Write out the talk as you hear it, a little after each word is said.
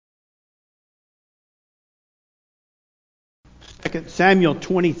2 Samuel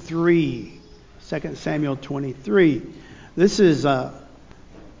 23. 2 Samuel 23. This is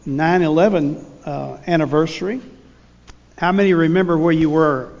 9/11 anniversary. How many remember where you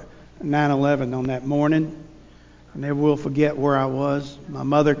were 9/11 on that morning? I never will forget where I was. My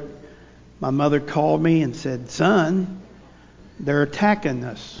mother called me and said, "Son, they're attacking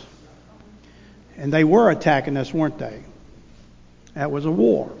us." And they were attacking us, weren't they? That was a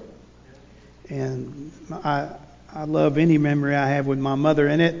war. And I love any memory I have with my mother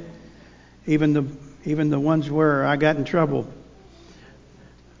in it, even the ones where I got in trouble.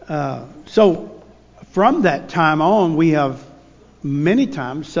 So from that time on, we have many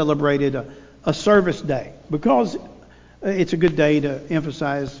times celebrated a service day because it's a good day to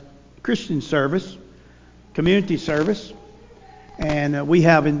emphasize Christian service, community service, and we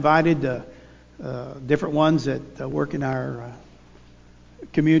have invited different ones that work in our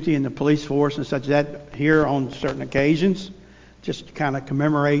community and the police force and such that here on certain occasions, just to kind of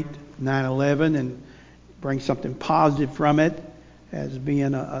commemorate 9/11 and bring something positive from it as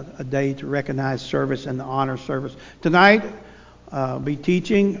being a day to recognize service and to honor service. Tonight, I'll be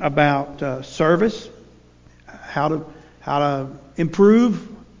teaching about service, how to improve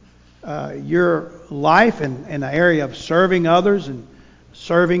your life in the area of serving others and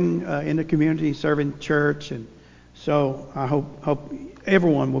serving in the community, serving church. And so I hope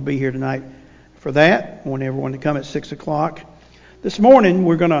everyone will be here tonight for that. I want everyone to come at 6 o'clock. This morning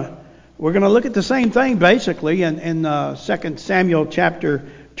we're gonna look at the same thing basically in 2 Samuel chapter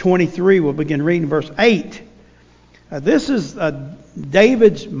 23. We'll begin reading verse 8. This is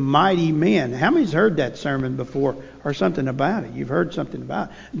David's mighty men. How many's heard that sermon before or something about it? You've heard something about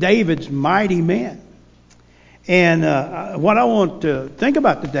it. David's mighty men. And what I want to think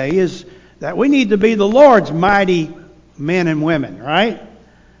about today is that we need to be the Lord's mighty men and women, right?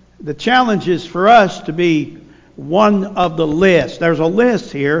 The challenge is for us to be one of the list. There's a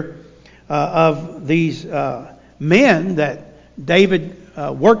list here of these men that David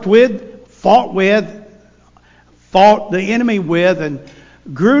worked with, fought the enemy with, and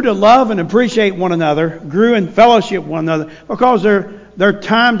grew to love and appreciate one another, grew in fellowship with one another because their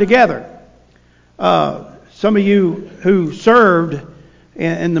time together. Some of you who served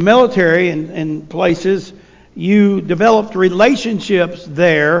in the military and places, you developed relationships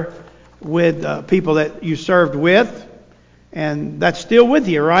there with people that you served with, and that's still with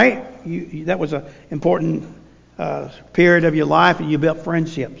you, right? That was an important period of your life, and you built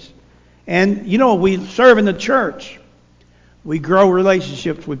friendships. And you know, we serve in the church. We grow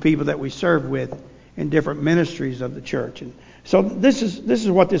relationships with people that we serve with in different ministries of the church. And so this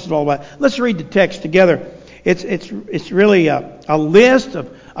is what this is all about. Let's read the text together. It's really a list of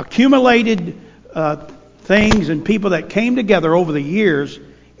accumulated things and people that came together over the years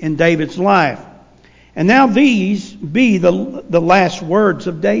in David's life. And now these be the last words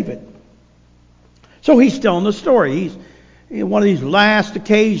of David. So he's telling the story. He's in one of these last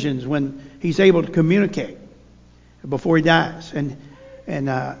occasions when he's able to communicate before he dies. And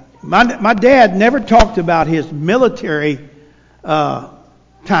my dad never talked about his military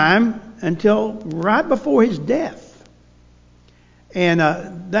time until right before his death. And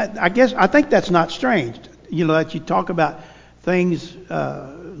I think that's not strange. You know, that you talk about things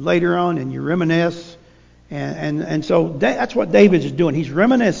later on and you reminisce. And so that's what David is doing. He's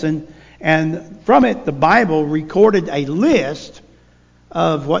reminiscing. And from it, the Bible recorded a list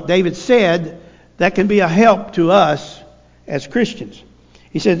of what David said that can be a help to us as Christians.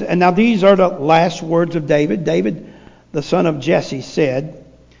 He said, and now these are the last words of David. David, the son of Jesse, said,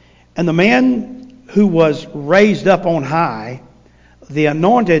 and the man who was raised up on high, the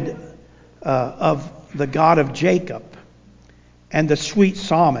anointed of the God of Jacob, and the sweet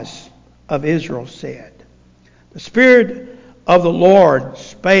psalmist of Israel said, the Spirit of the Lord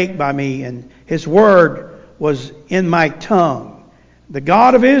spake by me, and his word was in my tongue. The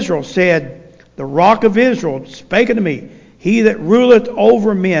God of Israel said, the rock of Israel spake unto me, he that ruleth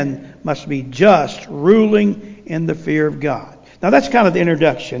over men must be just, ruling in the fear of God. Now that's kind of the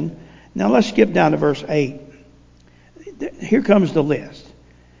introduction. Now let's skip down to verse 8. Here comes the list.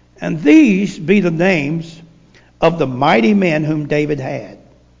 And these be the names of the mighty men whom David had.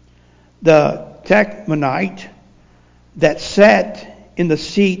 The Tachmonite that sat in the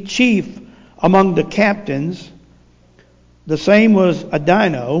seat chief among the captains, the same was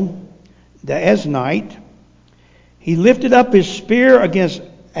Adino, the Esnite. He lifted up his spear against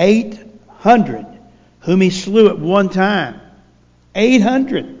 800, whom he slew at one time.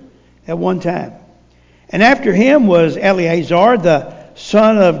 800 at one time. And after him was Eleazar, the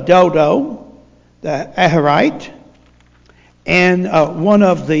son of Dodo, the Ahirite, and one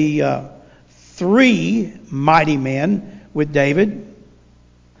of the three mighty men with David.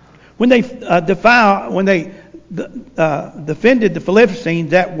 When they defended the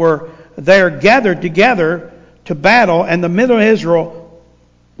Philistines that were there gathered together to battle, and the men of Israel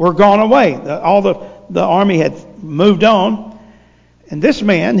were gone away. All the army had moved on. And this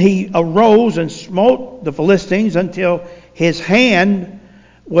man, he arose and smote the Philistines until his hand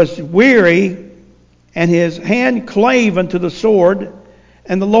was weary, and his hand clave unto the sword.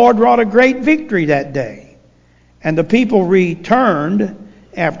 And the Lord wrought a great victory that day. And the people returned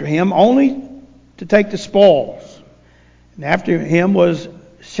after him only to take the spoils. And after him was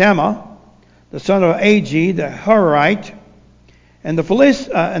Shammah, the son of Agi, the Hurite. And the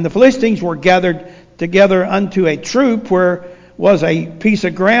Philistines were gathered together unto a troop where was a piece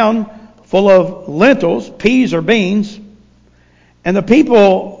of ground full of lentils, peas or beans. And the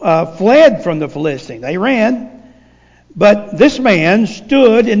people fled from the Philistines. They ran. But this man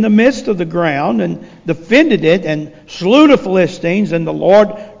stood in the midst of the ground and defended it and slew the Philistines, and the Lord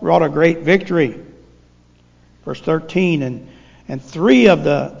wrought a great victory. Verse 13, and 3 of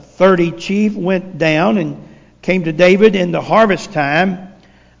the 30 chief went down and came to David in the harvest time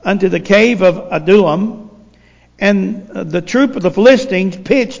unto the cave of Adullam. And the troop of the Philistines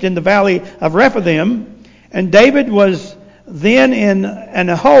pitched in the valley of Rephaim. And David was then in an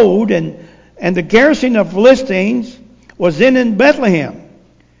hold, and the garrison of Philistines was then in Bethlehem.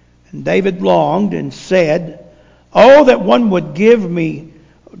 And David longed and said, "Oh, that one would give me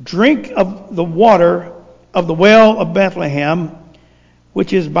drink of the water of the well of Bethlehem,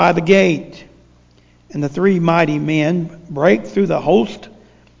 which is by the gate." And the 3 mighty men brake through the host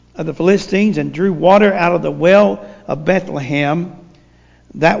of the Philistines and drew water out of the well of Bethlehem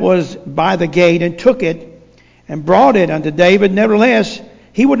that was by the gate, and took it and brought it unto David. Nevertheless,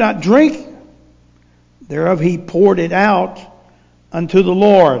 he would not drink thereof. He poured it out unto the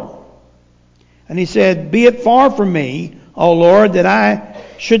Lord. And he said, "Be it far from me, O Lord, that I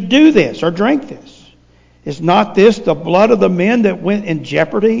should do this or drink this. Is not this the blood of the men that went in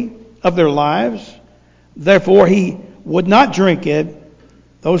jeopardy of their lives?" Therefore he would not drink it.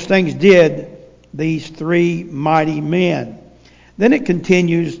 Those things did these 3 mighty men. Then it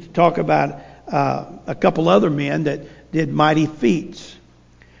continues to talk about a couple other men that did mighty feats.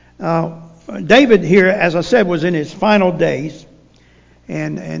 David here, as I said, was in his final days,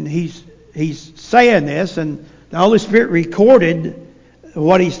 and he's saying this, and the Holy Spirit recorded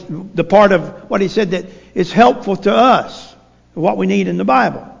the part of what he said that is helpful to us, what we need in the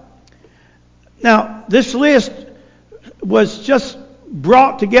Bible. Now, this list was just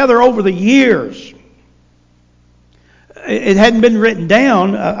brought together over the years. It hadn't been written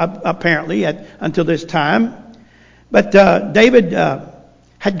down, apparently, until this time. But David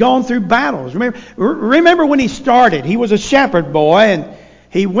had gone through battles. Remember when he started, he was a shepherd boy, and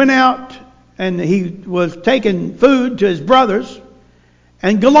he went out and he was taking food to his brothers,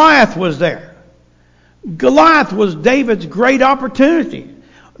 and Goliath was there. Goliath was David's great opportunity.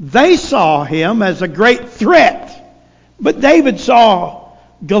 They saw him as a great threat, but David saw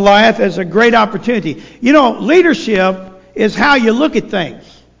Goliath as a great opportunity. You know, leadership is how you look at things,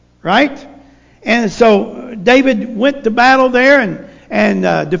 right? And so David went to battle there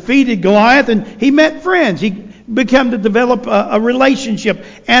and defeated Goliath, and he met friends. He began to develop a relationship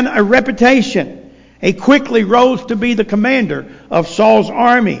and a reputation. He quickly rose to be the commander of Saul's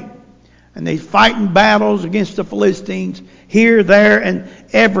army. And they fighting battles against the Philistines here, there, and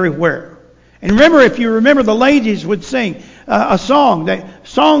everywhere. And remember, if you remember, the ladies would sing a song.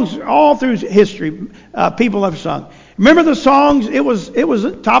 Songs all through history, people have sung. Remember the songs? It was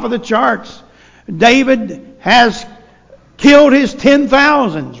at top of the charts. David has killed his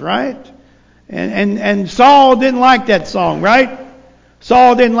 10,000s, right? And Saul didn't like that song, right?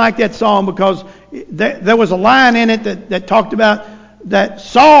 Saul didn't like that song because there was a line in it that talked about that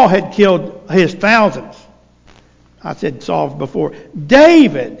Saul had killed his thousands. I said Saul before.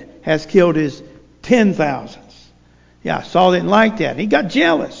 David has killed his 10,000s. Yeah, Saul didn't like that. He got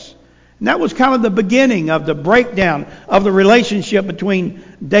jealous. And that was kind of the beginning of the breakdown of the relationship between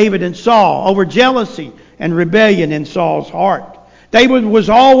David and Saul over jealousy and rebellion in Saul's heart. David was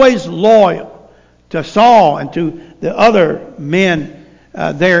always loyal to Saul and to the other men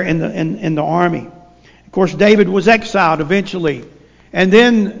there in the army. Of course, David was exiled eventually. And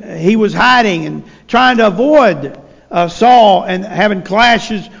then he was hiding and trying to avoid Saul and having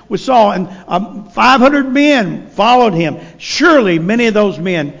clashes with Saul. And 500 men followed him. Surely many of those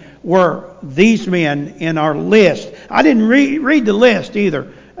men were these men in our list. I didn't read the list either.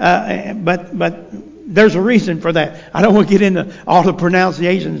 But there's a reason for that. I don't want to get into all the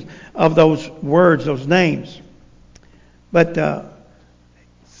pronunciations of those words, those names. But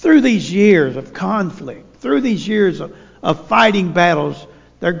through these years of conflict, through these years of fighting battles,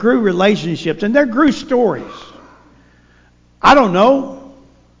 there grew relationships, and there grew stories. I don't know.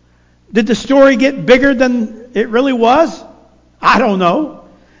 Did the story get bigger than it really was? I don't know.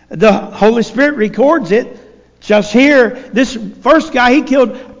 The Holy Spirit records it. Just here, this first guy, he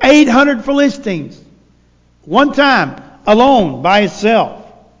killed 800 Philistines. One time, alone, by himself.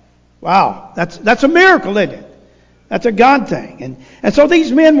 Wow, that's a miracle, isn't it? That's a God thing. And so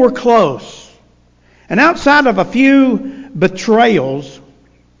these men were close. And outside of a few betrayals,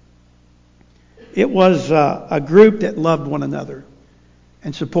 it was a group that loved one another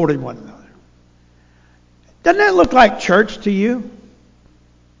and supported one another. Doesn't that look like church to you?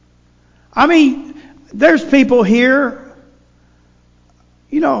 I mean, there's people here.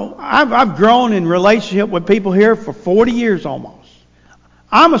 You know, I've grown in relationship with people here for 40 years almost.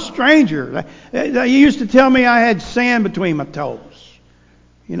 I'm a stranger. They used to tell me I had sand between my toes.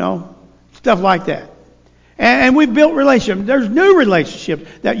 You know, stuff like that. And we've built relationships. There's new relationships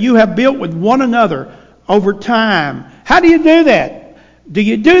that you have built with one another over time. How do you do that? Do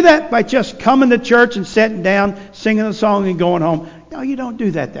you do that by just coming to church and sitting down, singing a song and going home? No, you don't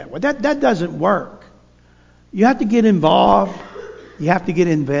do that way. That doesn't work. You have to get involved. You have to get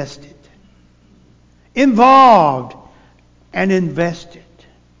invested. Involved and invested.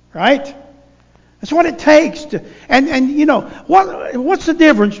 Right? That's what it takes to. And you know, what's the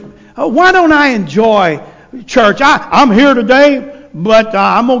difference? Why don't I enjoy church? I'm here today, but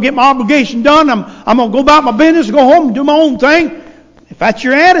I'm going to get my obligation done. I'm going to go about my business, go home and do my own thing. If that's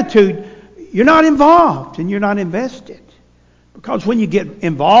your attitude, you're not involved and you're not invested. Because when you get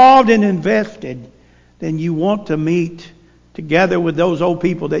involved and invested, then you want to meet together with those old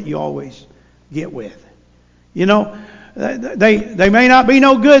people that you always get with. You know, they may not be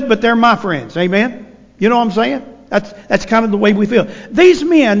no good, but they're my friends. Amen? You know what I'm saying? That's kind of the way we feel. These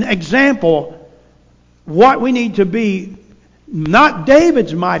men example what we need to be, not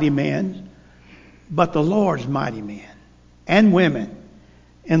David's mighty men, but the Lord's mighty men and women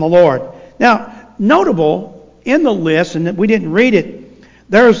in the Lord. Now, notable in the list, and we didn't read it,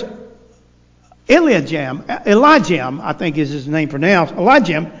 there's Eliam, I think is his name pronounced,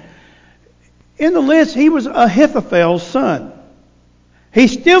 Eliam. In the list, he was Ahithophel's son.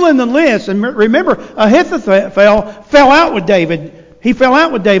 He's still in the list. And remember, Ahithophel fell out with David. He fell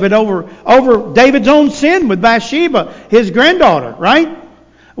out with David over David's own sin with Bathsheba, his granddaughter, right?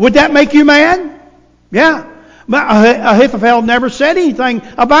 Would that make you mad? Yeah. But Ahithophel never said anything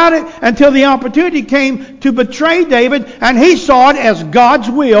about it until the opportunity came to betray David, and he saw it as God's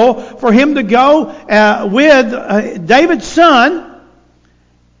will for him to go with David's son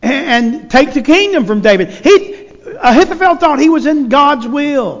and take the kingdom from David. Ahithophel thought he was in God's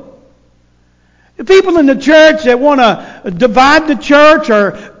will. The people in the church that want to divide the church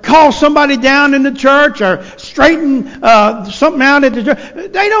or call somebody down in the church or straighten something out at the church,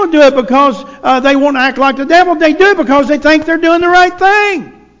 they don't do it because they want to act like the devil. They do it because they think they're doing the right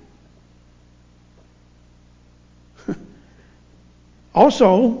thing.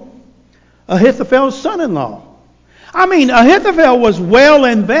 Also, Ahithophel's son-in-law. I mean, Ahithophel was well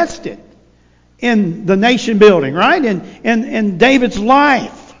invested in the nation building, right? In David's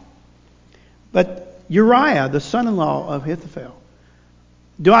life. But Uriah, the son-in-law of Ahithophel.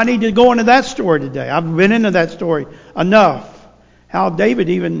 Do I need to go into that story today? I've been into that story enough. How David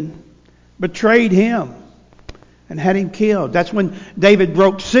even betrayed him and had him killed. That's when David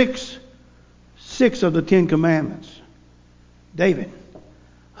broke six of the 10 Commandments. David.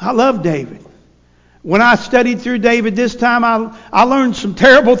 I love David. When I studied through David this time, I learned some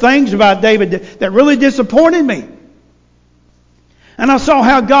terrible things about David that really disappointed me. And I saw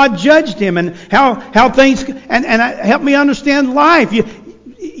how God judged him and how things, and it helped me understand life.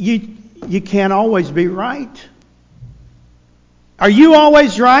 You can't always be right. Are you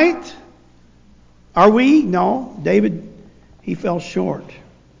always right? Are we? No. David, he fell short.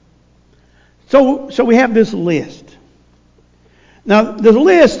 So we have this list. Now, the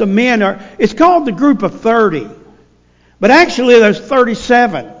list of men it's called the group of 30. But actually, there's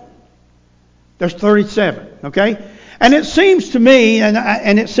 37. There's 37, okay? And it seems to me,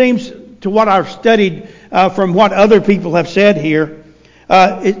 and it seems to what I've studied from what other people have said here,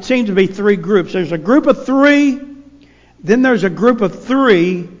 it seems to be 3 groups. There's a group of 3, then there's a group of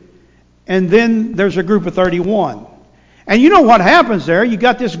 3, and then there's a group of 31. And you know what happens there? You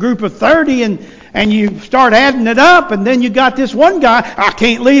got this group of 30, and you start adding it up, and then you got this one guy. I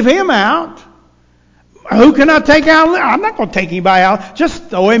can't leave him out. Who can I take out? I'm not going to take anybody out. Just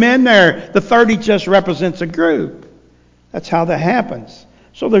throw him in there. The 30 just represents a group. That's how that happens.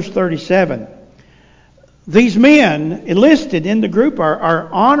 So there's 37. These men enlisted in the group are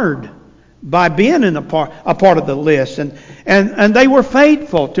honored by being a part of the list. And they were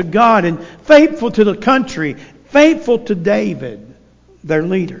faithful to God and faithful to the country, faithful to David, their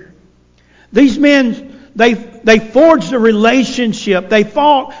leader. These men, they forged a relationship. They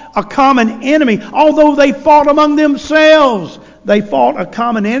fought a common enemy. Although they fought among themselves, they fought a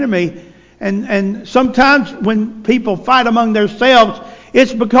common enemy. And sometimes when people fight among themselves,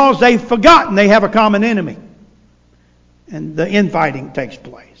 it's because they've forgotten they have a common enemy. And the infighting takes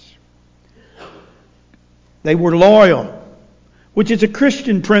place. They were loyal, which is a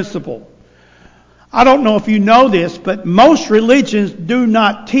Christian principle. I don't know if you know this, but most religions do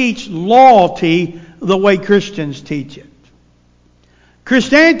not teach loyalty the way Christians teach it.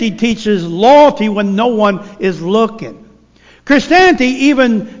 Christianity teaches loyalty when no one is looking. Christianity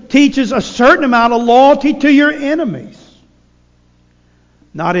even teaches a certain amount of loyalty to your enemies.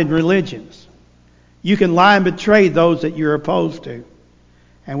 Not in religions. You can lie and betray those that you're opposed to.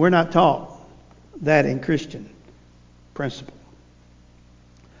 And we're not taught that in Christian principle.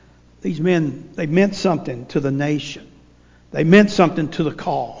 These men, they meant something to the nation. They meant something to the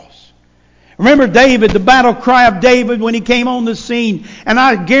cause. Remember David, the battle cry of David when he came on the scene. And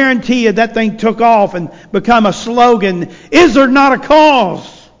I guarantee you that thing took off and become a slogan. Is there not a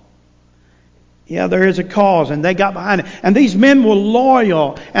cause? Yeah, there is a cause. And they got behind it. And these men were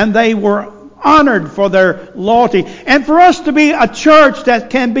loyal. And they were honored for their loyalty. And for us to be a church that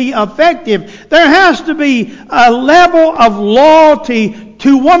can be effective, there has to be a level of loyalty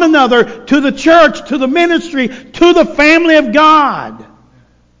to one another, to the church, to the ministry, to the family of God.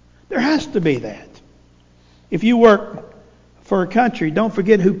 There has to be that. If you work for a country, don't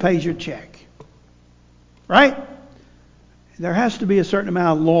forget who pays your check. Right? There has to be a certain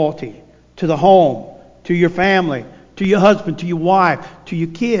amount of loyalty to the home, to your family, to your husband, to your wife, to your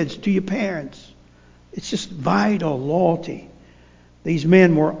kids, to your parents. It's just vital loyalty. These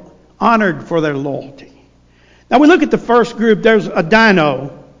men were honored for their loyalty. Now we look at the first group. There's a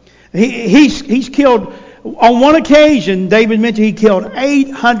dino. He's killed, on one occasion, David mentioned he killed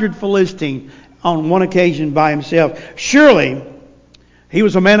 800 Philistines on one occasion by himself. Surely, he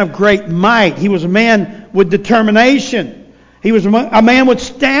was a man of great might. He was a man with determination. He was a man with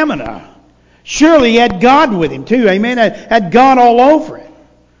stamina. Surely he had God with him too. Amen. Had God all over him.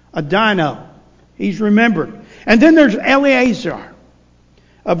 A dino. He's remembered. And then there's Eleazar.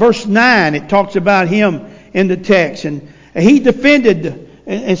 Verse 9, it talks about him in the text. And he defended,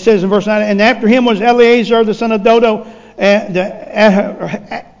 it says in verse 9, and after him was Eleazar the son of Dodo,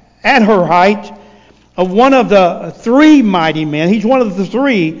 the Adherite, of one of the three mighty men. He's one of the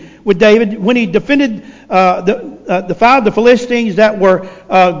three with David when he defended the Philistines that were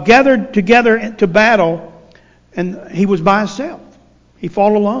gathered together to battle, and he was by himself. He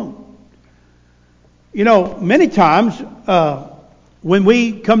fought alone. You know, many times when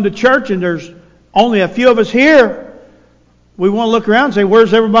we come to church and there's only a few of us here, we want to look around and say,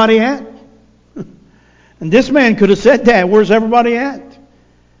 where's everybody at? And this man could have said that. Where's everybody at?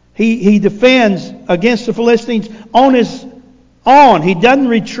 He defends against the Philistines on his own. He doesn't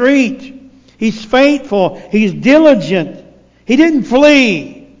retreat. He's faithful. He's diligent. He didn't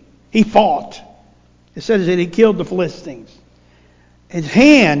flee. He fought. It says that he killed the Philistines. His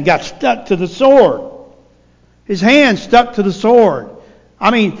hand got stuck to the sword. His hand stuck to the sword.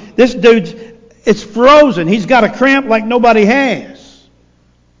 I mean, this dude's, it's frozen. He's got a cramp like nobody has.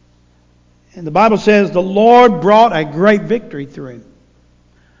 And the Bible says the Lord brought a great victory through him.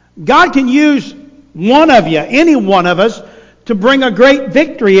 God can use one of you, any one of us, to bring a great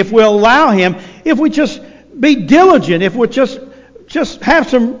victory if we'll allow Him, if we just be diligent, if we just have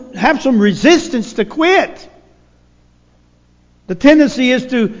some resistance to quit. The tendency is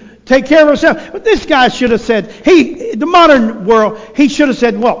to take care of ourselves. But this guy should have said, the modern world, he should have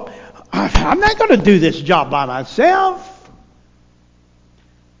said, well, I'm not going to do this job by myself.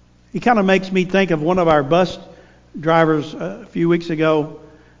 He kind of makes me think of one of our bus drivers a few weeks ago.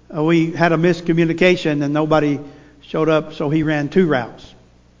 We had a miscommunication and nobody showed up, so he ran 2 routes.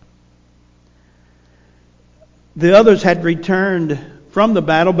 The others had returned from the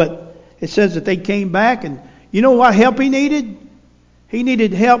battle, but it says that they came back, and you know what help he needed? He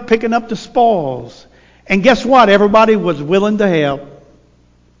needed help picking up the spoils. And guess what? Everybody was willing to help.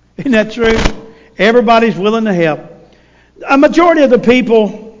 Isn't that true? Everybody's willing to help. A majority of the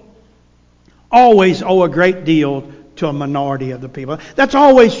people always owe a great deal to a minority of the people. That's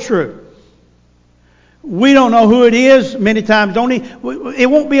always true. We don't know who it is many times. It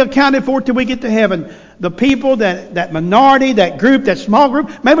won't be accounted for till we get to heaven. The people, that minority, that group, that small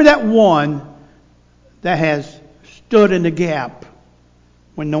group, maybe that one that has stood in the gap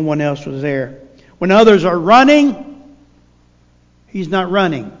when no one else was there. When others are running, he's not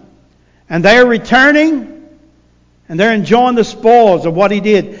running. And they're returning, and they're enjoying the spoils of what he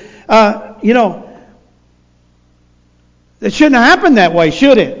did. It shouldn't have happened that way,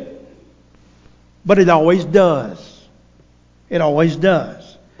 should it? But it always does. It always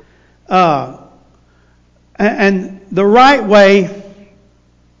does. And the right way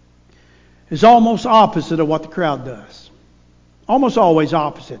is almost opposite of what the crowd does. Almost always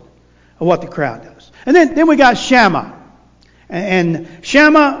opposite of what the crowd does. And then we got Shammah. And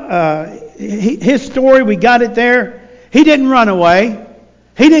Shammah, his story, we got it there. He didn't run away.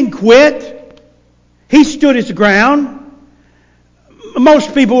 He didn't quit. He stood his ground.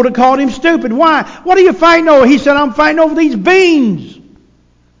 Most people would have called him stupid. Why? What are you fighting over? He said, I'm fighting over these beans.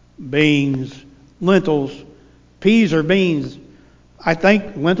 Beans, lentils, peas or beans. I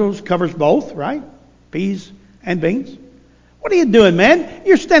think lentils covers both, right? Peas and beans. What are you doing, man?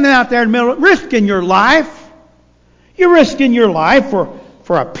 You're standing out there in the middle, risking your life. You're risking your life for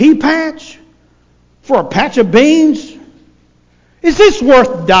a pea patch? For a patch of beans? Is this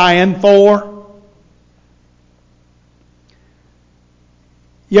worth dying for?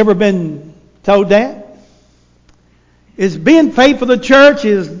 You ever been told that? Is being faithful to the church,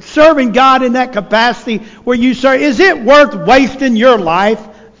 is serving God in that capacity where you serve, is it worth wasting your life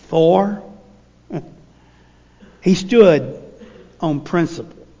for? He stood on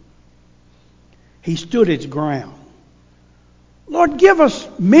principle. He stood his ground. Lord, give us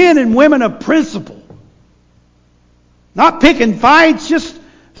men and women of principle. Not picking fights, just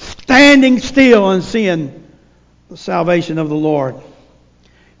standing still and seeing the salvation of the Lord.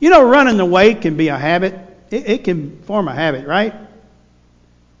 You know, running away can be a habit. It can form a habit, right?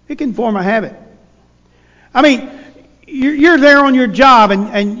 It can form a habit. I mean, you're there on your job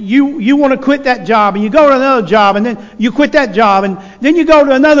and you want to quit that job and you go to another job and then you quit that job and then you go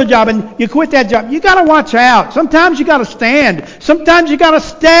to another job and you quit that job. You got to watch out. Sometimes you got to stand. Sometimes you got to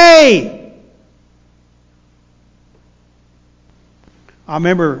stay. I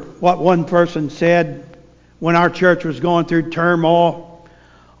remember what one person said when our church was going through turmoil.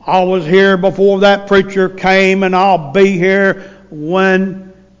 I was here before that preacher came, and I'll be here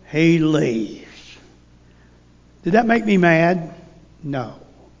when he leaves. Did that make me mad? No.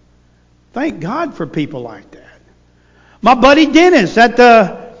 Thank God for people like that. My buddy Dennis by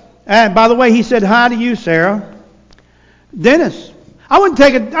the way, he said hi to you, Sarah. Dennis. I wouldn't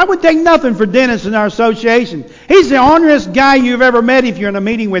take nothing for Dennis in our association. He's the honorest guy you've ever met if you're in a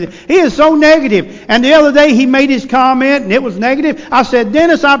meeting with him. He is so negative. And the other day he made his comment and it was negative. I said,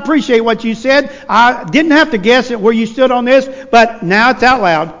 Dennis, I appreciate what you said. I didn't have to guess it where you stood on this, but now it's out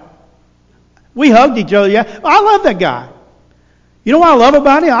loud. We hugged each other. Yeah, I love that guy. You know what I love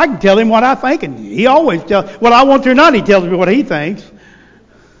about him? I can tell him what I think, and he always tells, whether I want to or not, he tells me what he thinks.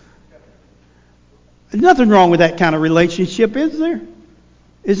 There's nothing wrong with that kind of relationship, is there?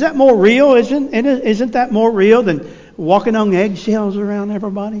 Is that more real? Isn't that more real than walking on eggshells around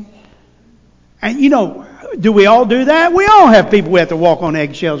everybody? And you know, do we all do that? We all have people we have to walk on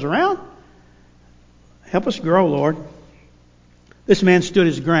eggshells around. Help us grow, Lord. This man stood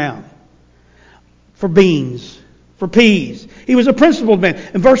his ground for beans, for peas. He was a principled man.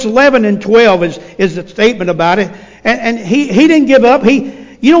 In verse 11 and 12 is the statement about it. And he didn't give up.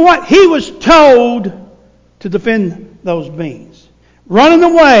 You know what? He was told to defend those beans. Running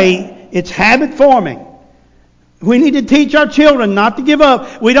away, it's habit forming. We need to teach our children not to give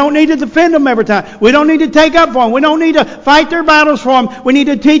up. We don't need to defend them every time. We don't need to take up for them. We don't need to fight their battles for them. We need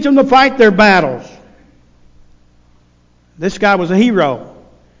to teach them to fight their battles. This guy was a hero.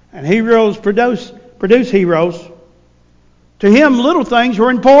 And heroes produce heroes. To him, little things were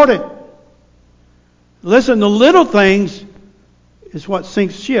important. Listen, the little things is what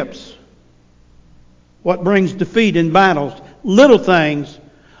sinks ships. What brings defeat in battles. Little things.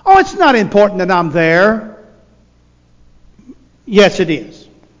 Oh, it's not important that I'm there. Yes, it is.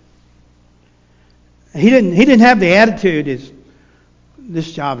 He didn't have the attitude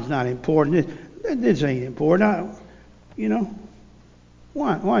this job is not important. This ain't important.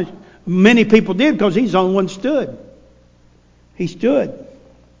 Why? Many people did because he's the only one stood. He stood.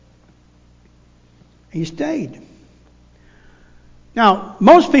 He stayed. Now,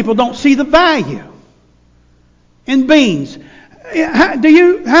 most people don't see the value in beans.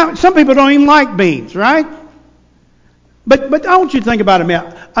 Some people don't even like beans, right? But I want you to think about it a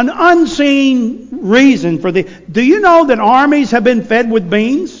minute. An unseen reason for do you know that armies have been fed with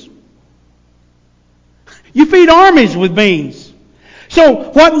beans? You feed armies with beans.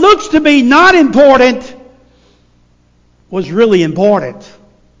 So what looks to be not important was really important.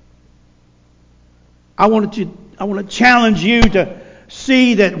 I want to challenge you to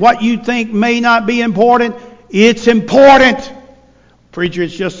see that what you think may not be important, it's important. Preacher,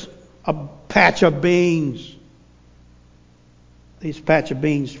 it's just a patch of beans. These patch of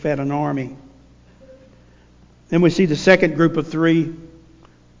beans fed an army. Then we see the second group of three.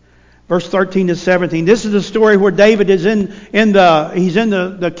 Verse 13 to 17. This is the story where David is in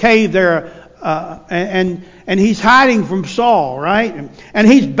the cave there, and he's hiding from Saul, right? And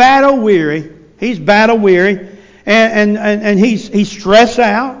he's battle weary. He's battle weary, and he's stressed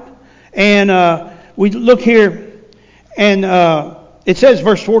out. And we look here, and it says,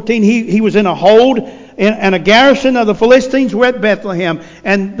 verse 14, he was in a hold, and a garrison of the Philistines were at Bethlehem,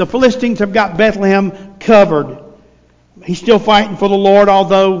 and the Philistines have got Bethlehem covered. He's still fighting for the Lord,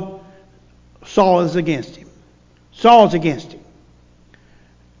 although Saul is against him. Saul is against him.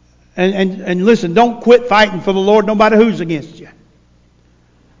 And listen, don't quit fighting for the Lord no matter who's against you.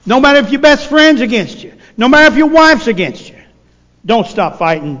 No matter if your best friend's against you. No matter if your wife's against you. Don't stop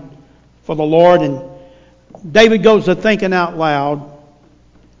fighting for the Lord. And David goes to thinking out loud.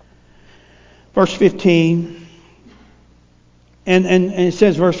 Verse 15. And it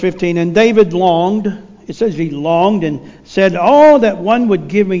says, verse 15, and David longed. It says he longed and said, oh, that one would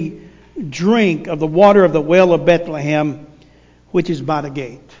give me drink of the water of the well of Bethlehem, which is by the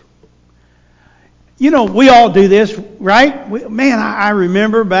gate. You know, we all do this, right? I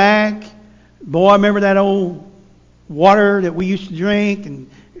remember back, I remember that old water that we used to drink,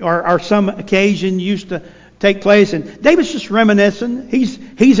 or some occasion used to take place. And David's just reminiscing.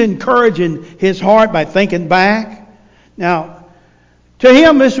 He's encouraging his heart by thinking back. Now, to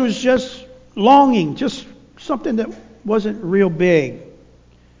him, this was just longing, just something that wasn't real big.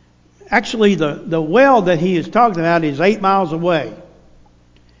 Actually, the well that he is talking about is 8 miles away.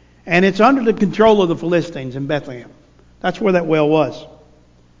 And it's under the control of the Philistines in Bethlehem. That's where that well was.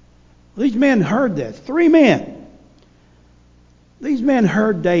 These men heard this. 3 men. These men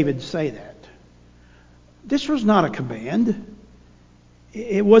heard David say that. This was not a command.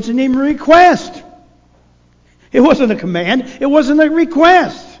 It wasn't even a request. It wasn't a command. It wasn't a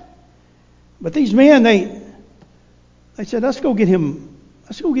request. But these men, they said, let's go get him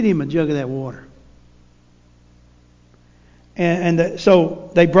a jug of that water. And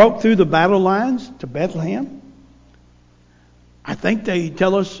so they broke through the battle lines to Bethlehem. I think they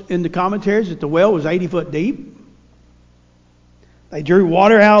tell us in the commentaries that the well was 80 foot deep. They drew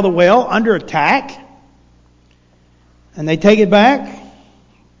water out of the well under attack. And they take it back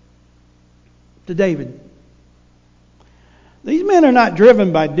to David. These men are not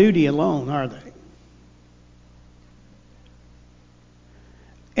driven by duty alone, are they?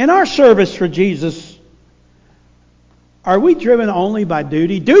 In our service for Jesus, are we driven only by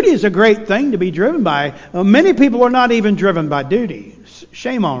duty? Duty is a great thing to be driven by. Many people are not even driven by duty.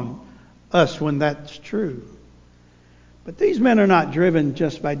 Shame on us when that's true. But these men are not driven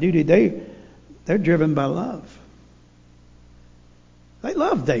just by duty. They're driven by love. They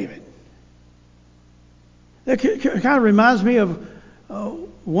love David. It kind of reminds me of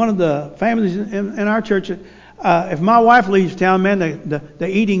one of the families in our church. If my wife leaves town, man, the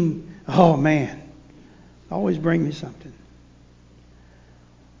eating, oh man, always bring me something.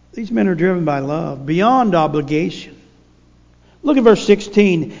 These men are driven by love, beyond obligation. Look at verse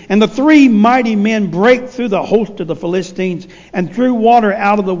 16. And the 3 mighty men break through the host of the Philistines and drew water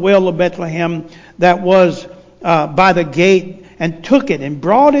out of the well of Bethlehem that was by the gate, and took it and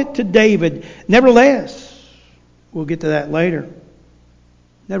brought it to David. Nevertheless, we'll get to that later.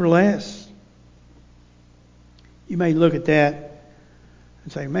 Nevertheless, you may look at that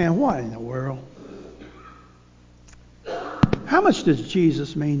and say, man, what in the world? How much does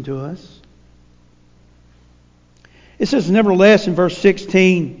Jesus mean to us? It says, nevertheless, in verse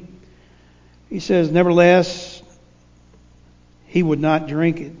 16, he says, nevertheless, he would not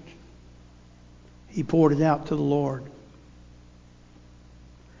drink it. He poured it out to the Lord.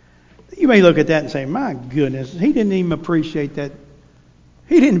 You may look at that and say, my goodness, he didn't even appreciate that.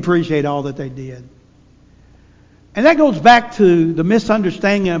 He didn't appreciate all that they did. And that goes back to the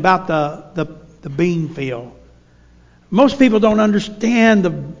misunderstanding about the bean field. Most people don't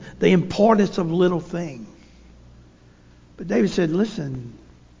understand the importance of little things. But David said, listen,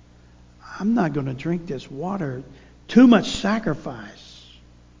 I'm not going to drink this water. Too much sacrifice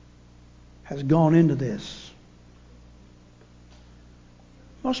has gone into this.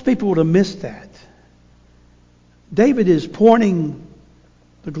 Most people would have missed that. David is pointing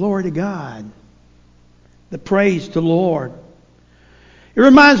the glory to God, the praise to the Lord. It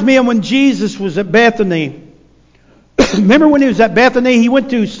reminds me of when Jesus was at Bethany. Remember when he was at Bethany, he went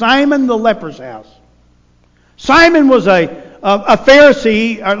to Simon the leper's house. Simon was a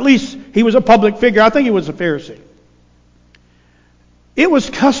Pharisee, or at least he was a public figure. I think he was a Pharisee. It was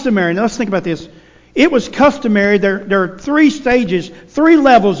customary. Now let's think about this. It was customary. There are 3 stages, 3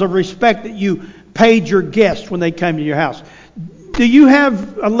 levels of respect that you paid your guests when they came to your house. Do you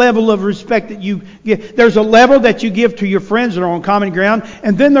have a level of respect that you give? There's a level that you give to your friends that are on common ground,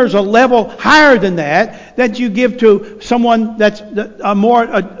 and then there's a level higher than that you give to someone that's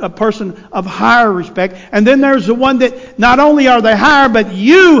a person of higher respect. And then there's the one that not only are they higher, but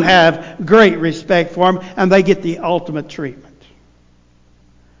you have great respect for them, and they get the ultimate treatment.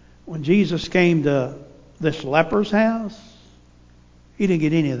 When Jesus came to this leper's house, he didn't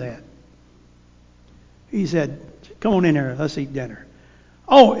get any of that. He said, "Come on in here, let's eat dinner."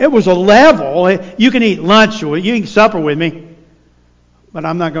 Oh, it was a level. You can eat lunch or you can supper with me, but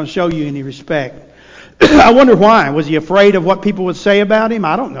I'm not going to show you any respect. I wonder why. Was he afraid of what people would say about him?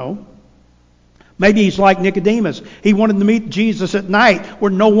 I don't know. Maybe he's like Nicodemus. He wanted to meet Jesus at night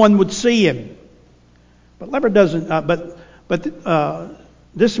where no one would see him. But leper doesn't. But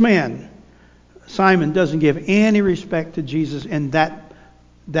this man, Simon, doesn't give any respect to Jesus in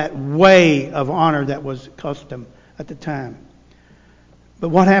that way of honor that was custom at the time. But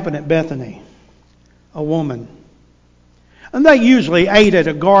what happened at Bethany? A woman. And they usually ate at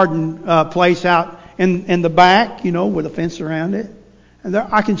a garden place out in the back, with a fence around it. And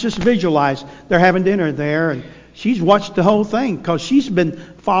I can just visualize they're having dinner there. And she's watched the whole thing because she's been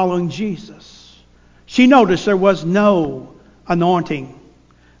following Jesus. She noticed there was no anointing,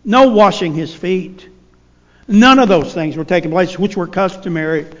 no washing his feet. None of those things were taking place, which were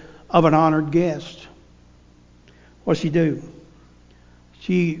customary of an honored guest. What's she do?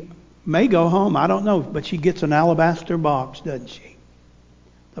 She may go home, I don't know, but she gets an alabaster box, doesn't she?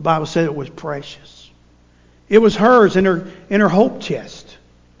 The Bible said it was precious. It was hers in her hope chest.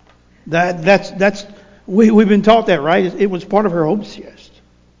 We've been taught that, right? It was part of her hope chest.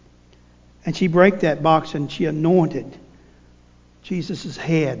 And she broke that box and she anointed Jesus'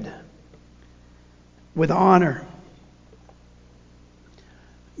 head with honor.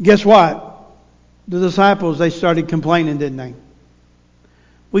 Guess what? The disciples, they started complaining, didn't they?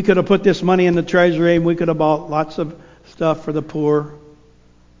 We could have put this money in the treasury and we could have bought lots of stuff for the poor.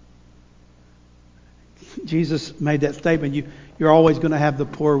 Jesus made that statement. You're always going to have the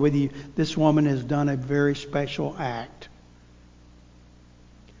poor with you. This woman has done a very special act.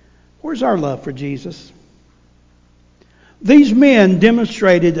 Where's our love for Jesus? These men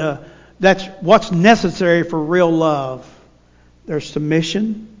demonstrated that's what's necessary for real love. Their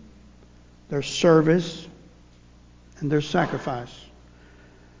submission, their service, and their sacrifice.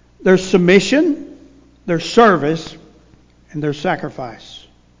 Their submission, their service, and their sacrifice.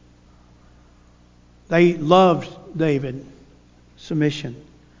 They loved David. Submission.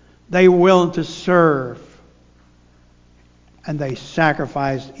 They were willing to serve. And they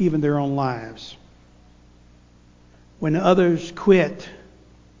sacrificed even their own lives. When others quit,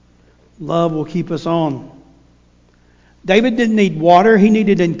 love will keep us on. David didn't need water. He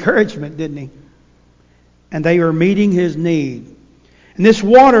needed encouragement, didn't he? And they were meeting his need. And this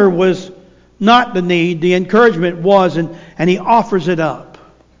water was not the need. The encouragement was. And he offers it up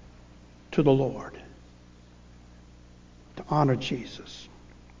to the Lord. To honor Jesus.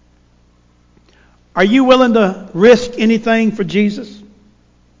 Are you willing to risk anything for Jesus?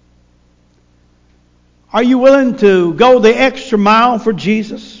 Are you willing to go the extra mile for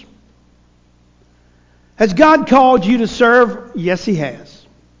Jesus? Has God called you to serve? Yes, He has.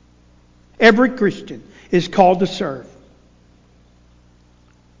 Every Christian is called to serve.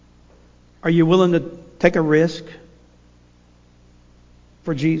 Are you willing to take a risk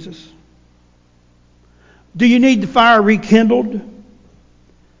for Jesus? Do you need the fire rekindled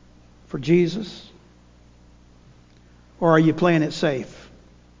for Jesus? Or are you playing it safe?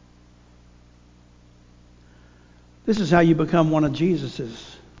 This is how you become one of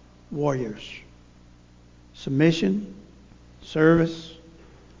Jesus' warriors. Submission, service,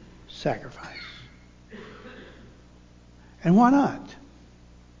 sacrifice. And why not?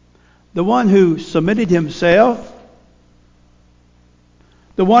 The one who submitted himself,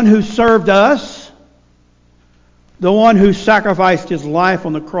 the one who served us, the one who sacrificed his life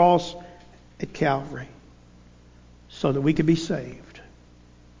on the cross at Calvary so that we could be saved.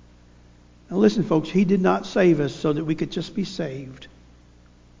 Now listen, folks, He did not save us so that we could just be saved.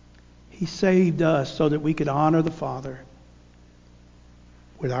 He saved us so that we could honor the Father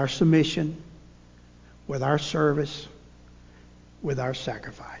with our submission, with our service, with our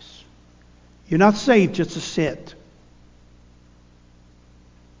sacrifice. You're not saved just to sit.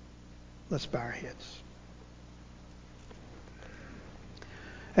 Let's bow our heads.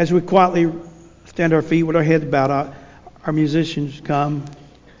 As we quietly stand our feet with our heads bowed, our musicians come.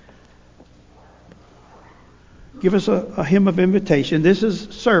 Give us a hymn of invitation. This is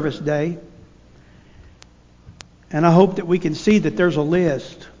service day. And I hope that we can see that there's a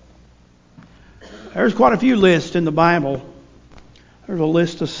list. There's quite a few lists in the Bible. There's a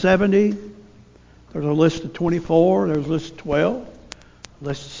list of 70. There's a list of 24. There's a list of 12. A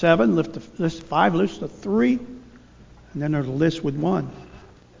list of 7. List of 5. List of 3. And then there's a list with 1.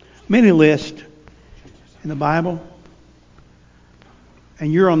 Many lists in the Bible.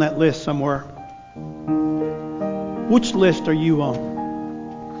 And you're on that list somewhere. Which list are you on?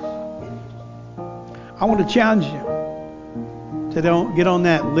 I want to challenge you to get on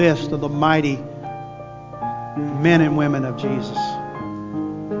that list of the mighty men and women of Jesus.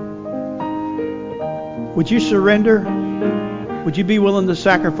 Would you surrender? Would you be willing to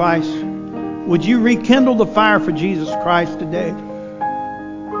sacrifice? Would you rekindle the fire for Jesus Christ today?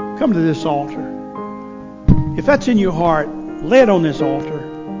 Come to this altar. If that's in your heart, lay it on this altar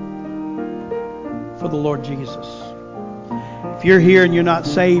for the Lord Jesus. If you're here and you're not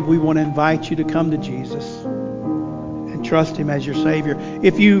saved, we want to invite you to come to Jesus and trust Him as your Savior.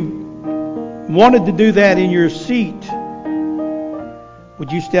 If you wanted to do that in your seat,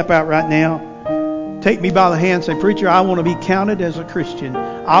 would you step out right now? Take me by the hand and say, "Preacher, I want to be counted as a Christian.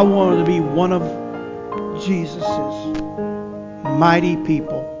 I want to be one of Jesus's mighty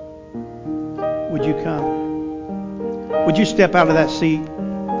people." Would you come? Would you step out of that seat?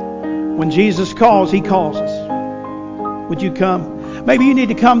 When Jesus calls, He calls us. Would you come? Maybe you need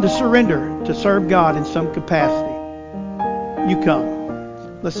to come to surrender, to serve God in some capacity. You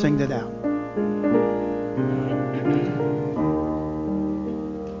come. Let's sing that out.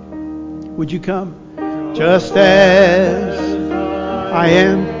 Would you come? Just as I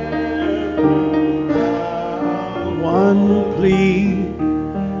am, one plea,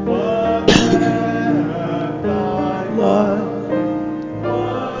 Lord.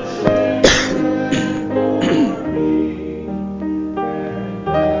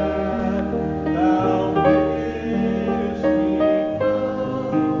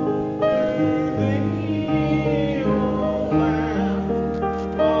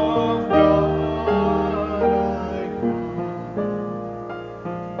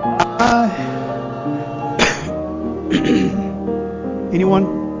 Anyone?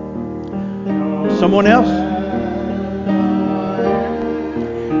 Someone else?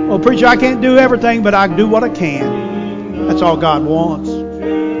 Well, preacher, I can't do everything, but I do what I can. That's all God wants.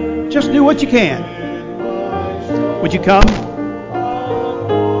 Just do what you can. Would you come?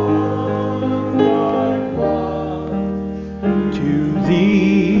 To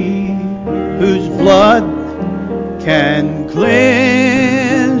Thee, whose blood can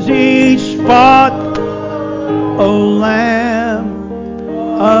cleanse each spot, O Lamb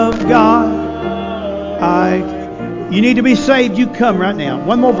of God. You need to be saved. You come right now.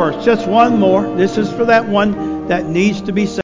 One more verse. Just one more. This is for that one that needs to be saved.